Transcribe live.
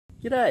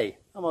G'day,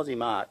 I'm Aussie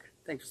Mark.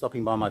 Thanks for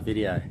stopping by my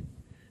video.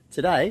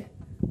 Today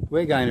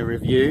we're going to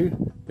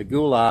review the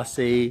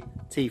GoolRC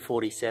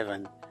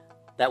T47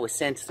 that was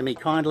sent to me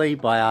kindly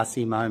by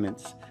RC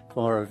Moments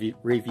for a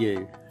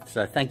review.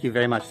 So thank you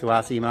very much to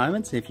RC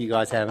Moments. If you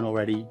guys haven't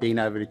already been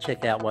over to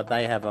check out what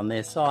they have on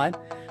their side,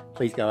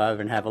 please go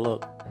over and have a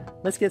look.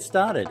 Let's get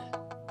started.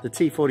 The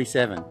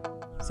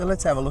T47. So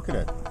let's have a look at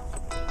it.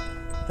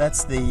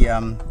 That's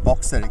the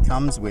box that it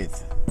comes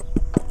with.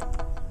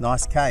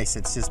 Nice case.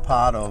 It's just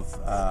part of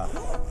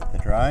the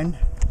drone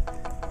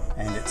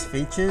and its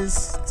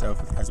features. So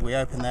as we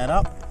open that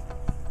up,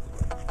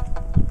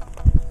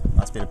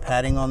 nice bit of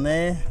padding on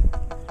there,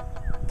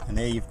 and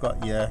there you've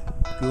got your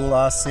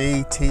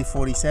GoolRC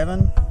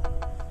T47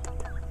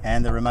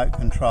 and the remote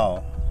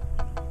control.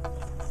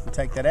 We'll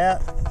take that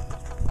out.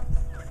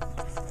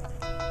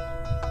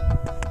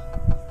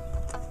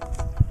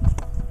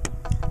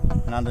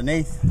 And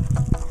underneath,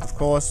 of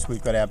course,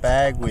 we've got our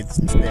bag with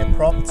some spare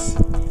props,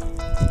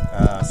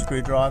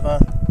 screwdriver,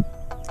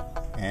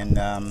 and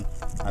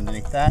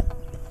underneath that,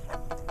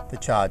 the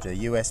charger,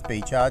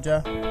 USB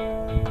charger.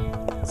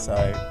 So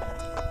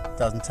it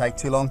doesn't take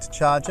too long to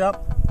charge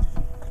up.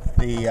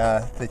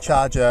 The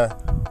charger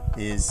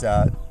is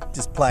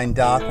just plain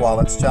dark while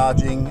it's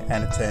charging,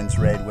 and it turns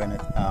red when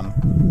it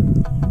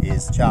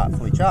is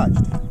fully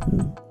charged.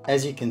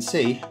 As you can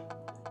see,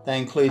 they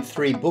include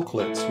 3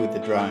 booklets with the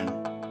drone.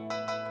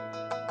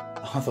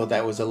 I thought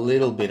that was a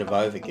little bit of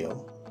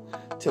overkill,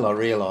 till I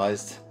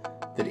realised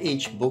that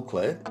each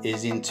booklet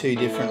is in 2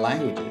 different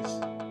languages.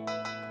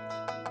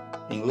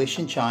 English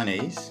and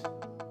Chinese,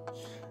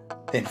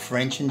 then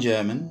French and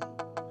German,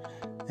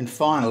 and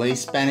finally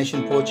Spanish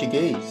and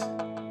Portuguese.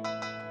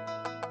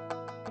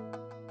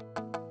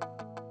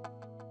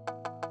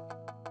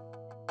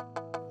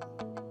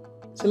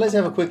 So let's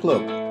have a quick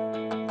look.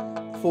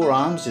 4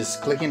 arms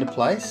just click into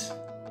place.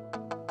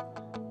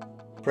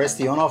 Press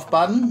the on-off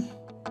button,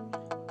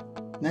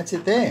 and that's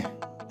it there.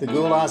 The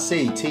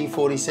GoolRC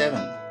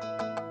T47.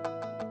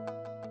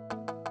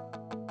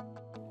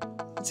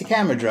 It's a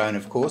camera drone,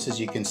 of course, as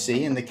you can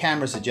see, and the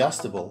camera's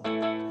adjustable.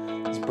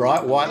 There's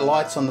bright white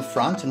lights on the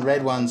front and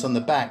red ones on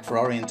the back for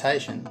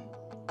orientation.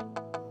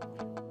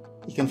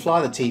 You can fly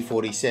the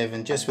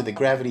T47 just with a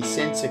gravity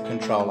sensor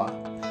controller.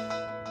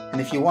 And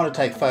if you want to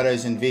take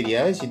photos and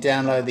videos, you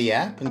download the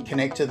app and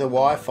connect to the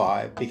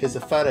Wi-Fi, because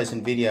the photos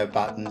and video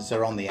buttons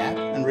are on the app,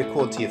 and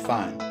record to your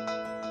phone.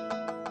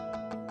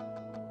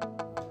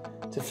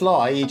 To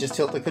fly, you just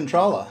tilt the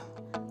controller.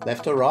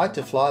 Left or right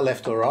to fly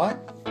left or right,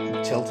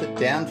 and tilt it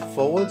down for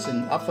forwards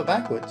and up for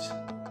backwards.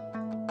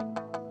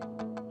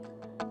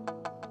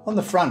 On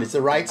the front is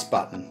the rates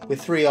button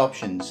with 3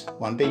 options.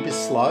 1 beep is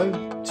slow,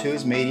 2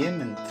 is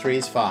medium, and 3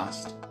 is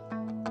fast.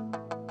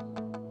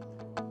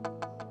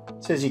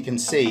 So as you can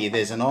see,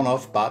 there's an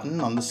on-off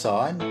button on the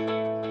side.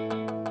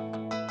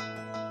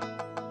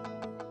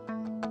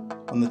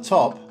 On the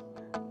top,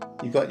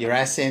 you've got your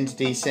ascend,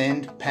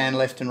 descend, pan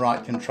left and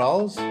right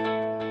controls.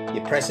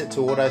 You press it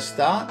to auto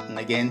start and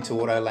again to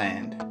auto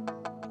land.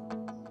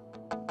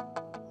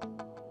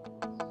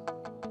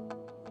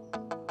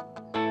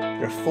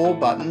 There are 4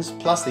 buttons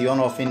plus the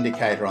on-off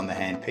indicator on the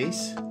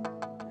handpiece.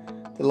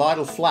 The light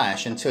will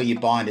flash until you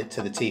bind it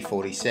to the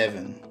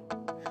T47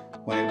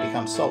 when it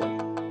becomes solid.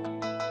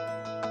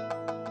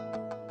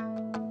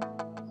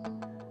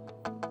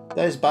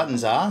 Those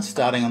buttons are,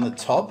 starting on the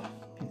top,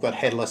 you've got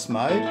headless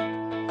mode.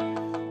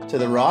 To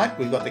the right,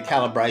 we've got the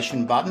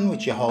calibration button,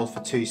 which you hold for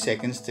 2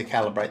 seconds to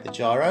calibrate the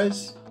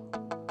gyros.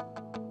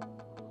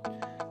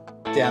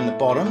 Down the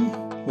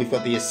bottom, we've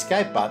got the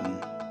escape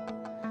button,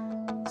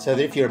 so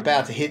that if you're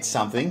about to hit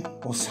something,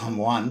 or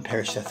someone,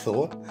 perish the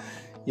thought,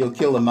 you'll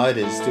kill the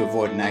motors to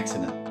avoid an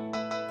accident.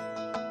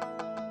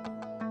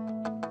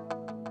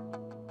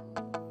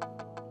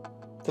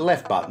 The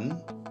left button,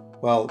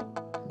 well,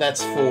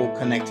 that's for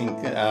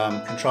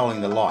controlling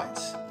the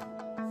lights.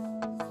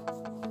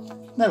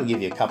 That'll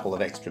give you a couple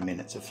of extra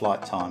minutes of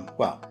flight time.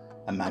 Well,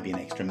 and maybe an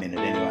extra minute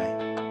anyway,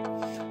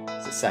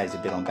 as it saves a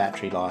bit on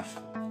battery life.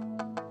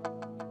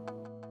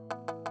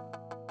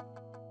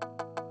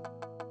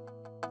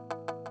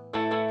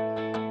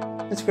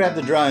 Let's grab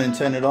the drone and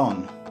turn it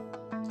on.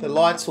 The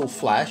lights will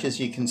flash, as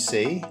you can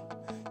see,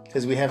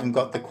 because we haven't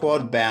got the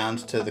quad bound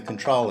to the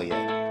controller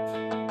yet.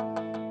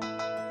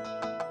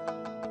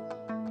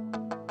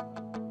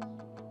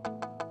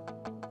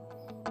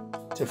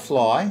 To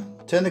fly,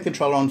 turn the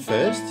controller on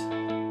first,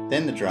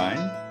 then the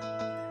drone,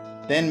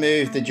 then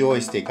move the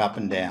joystick up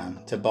and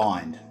down to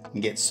bind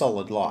and get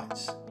solid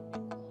lights.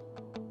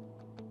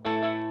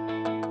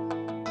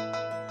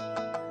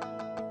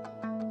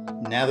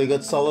 Now we've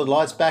got solid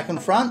lights back and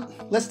front,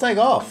 let's take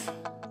off.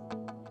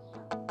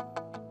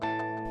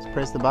 Let's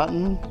press the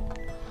button.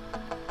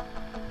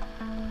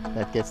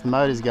 That gets the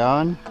motors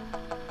going,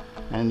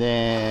 and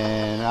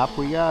then up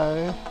we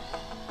go.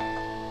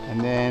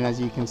 And then, as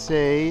you can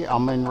see,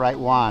 I'm in rate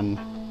 1.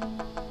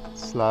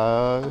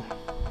 Slow,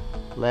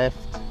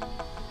 left,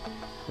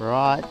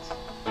 right,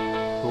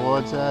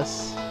 towards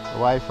us,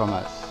 away from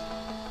us.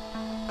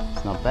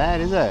 It's not bad,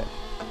 is it?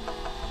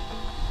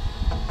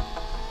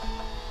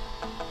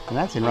 And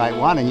that's in rate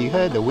 1, and you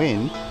heard the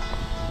wind.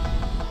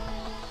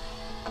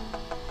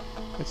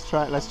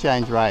 Let's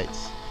change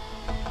rates.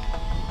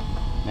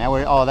 Now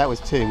oh, that was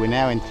 2, we're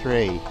now in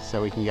 3.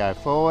 So we can go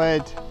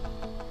forward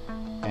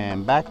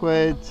and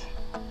backwards.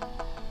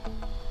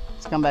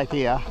 Let's come back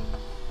here.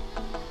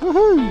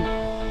 Woohoo!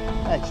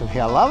 Actually,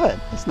 I love it.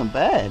 It's not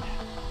bad.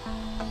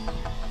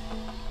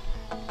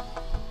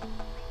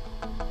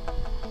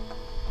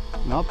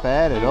 Not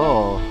bad at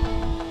all.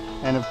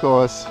 And of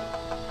course,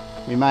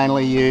 we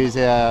mainly use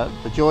the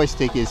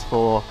joystick is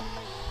for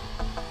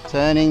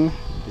turning,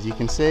 as you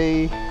can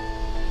see.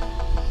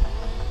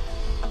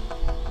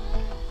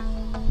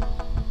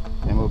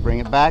 And we'll bring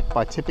it back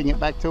by tipping it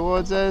back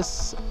towards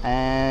us.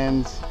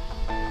 And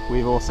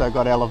we've also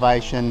got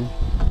elevation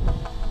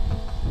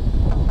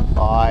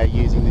by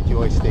using the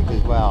joystick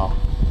as well.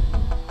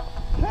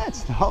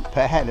 That's not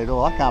bad at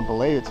all. I can't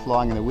believe it's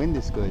flying in the wind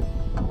this good.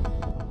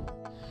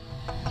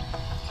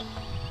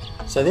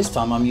 So this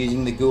time I'm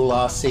using the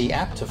GoolRC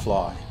app to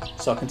fly,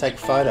 so I can take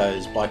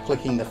photos by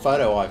clicking the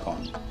photo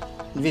icon.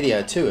 And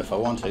video too if I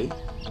want to.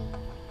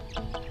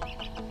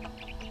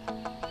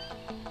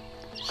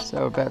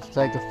 So we're about to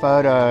take a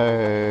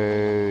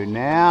photo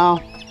now.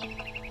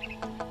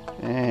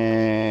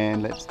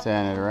 And let's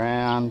turn it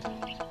around.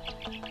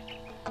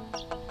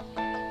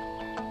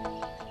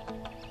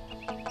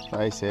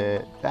 Face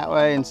it that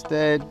way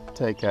instead.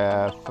 Take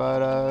a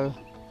photo.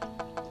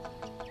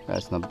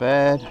 That's not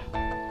bad.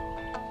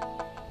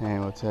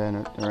 And we'll turn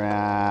it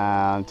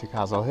around to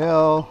Castle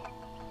Hill.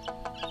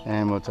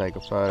 And we'll take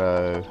a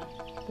photo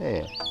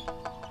there.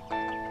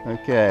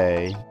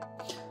 Okay.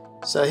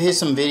 So here's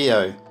some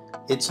video.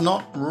 It's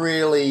not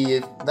really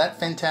that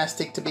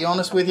fantastic, to be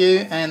honest with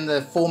you, and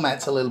the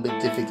format's a little bit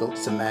difficult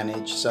to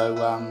manage. So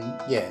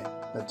yeah,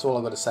 that's all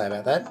I've got to say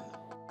about that.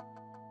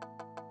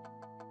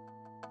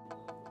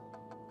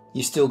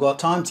 You still got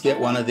time to get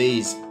one of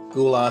these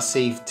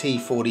GoolRC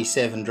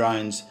T47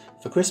 drones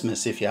for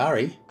Christmas if you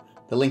hurry.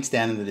 The link's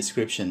down in the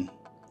description.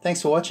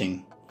 Thanks for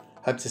watching.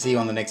 Hope to see you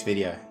on the next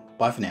video.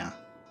 Bye for now.